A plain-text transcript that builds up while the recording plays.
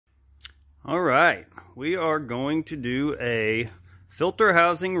All right, we are going to do a filter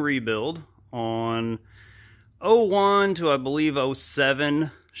housing rebuild on '01 to I believe '07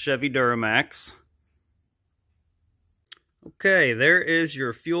 Chevy Duramax. Okay, there is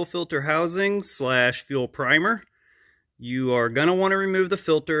your fuel filter housing slash fuel primer. You are going to want to remove the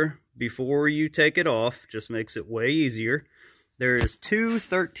filter before you take it off. Just makes it way easier. There is two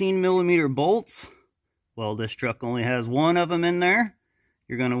 13mm bolts. Well, this truck only has one of them in there.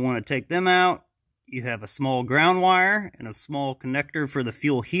 You're going to want to take them out. You have a small ground wire and a small connector for the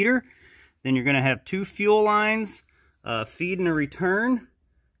fuel heater. Then you're going to have two fuel lines, feed and a return.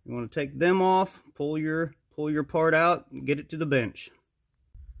 You want to take them off, pull your part out, and get it to the bench.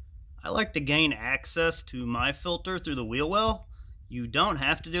 I like to gain access to my filter through the wheel well. You don't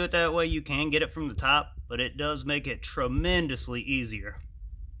have to do it that way. You can get it from the top, but it does make it tremendously easier.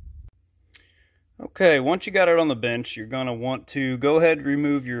 Okay, once you got it on the bench, you're going to want to go ahead and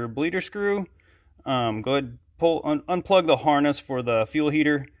remove your bleeder screw. Go ahead, unplug the harness for the fuel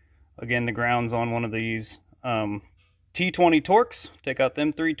heater. Again, the ground's on one of these T20 Torx. Take out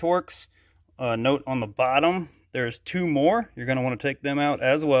them 3 Torx. Note on the bottom, there's 2 more. You're going to want to take them out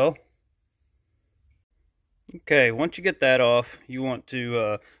as well. Okay, once you get that off, you want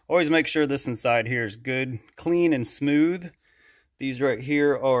to always make sure this inside here is good, clean, and smooth. These right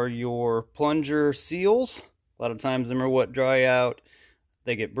here are your plunger seals. A lot of times them are what dry out.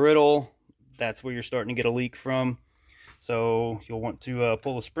 They get brittle. That's where you're starting to get a leak from. So you'll want to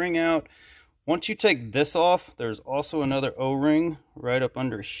pull the spring out. Once you take this off, there's also another O-ring right up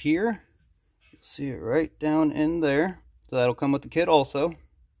under here. You'll see it right down in there. So that'll come with the kit also.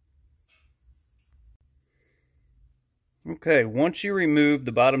 Okay, once you remove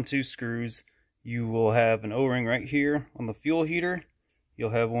the bottom 2 screws, you will have an O-ring right here on the fuel heater.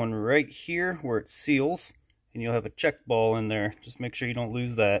 You'll have one right here where it seals, and you'll have a check ball in there. Just make sure you don't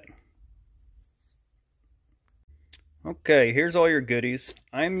lose that. Okay, here's all your goodies.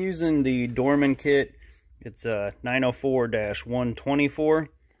 I'm using the Dorman kit. It's 904-124.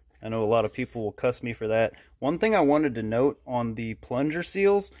 I know a lot of people will cuss me for that. One thing I wanted to note on the plunger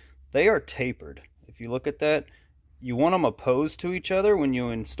seals, they are tapered. If you look at that, you want them opposed to each other when you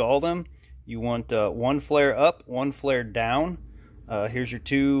install them. You want one flare up, one flare down. Here's your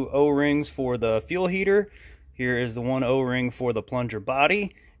 2 O-rings for the fuel heater. Here is the 1 O-ring for the plunger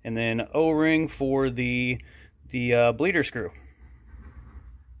body, and then O-ring for the bleeder screw.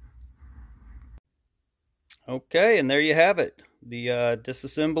 Okay, and there you have it. The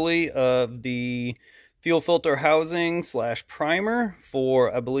disassembly of the fuel filter housing slash primer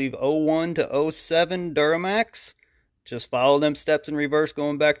for, I believe, '01 to '07 Duramax. Just follow them steps in reverse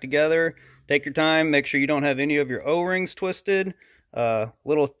going back together. Take your time. Make sure you don't have any of your O-rings twisted.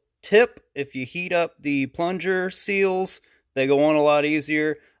 Little tip, if you heat up the plunger seals, they go on a lot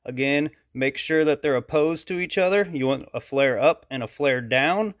easier. Again, make sure that they're opposed to each other. You want a flare up and a flare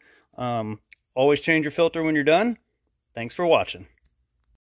down. Always change your filter when you're done. Thanks for watching.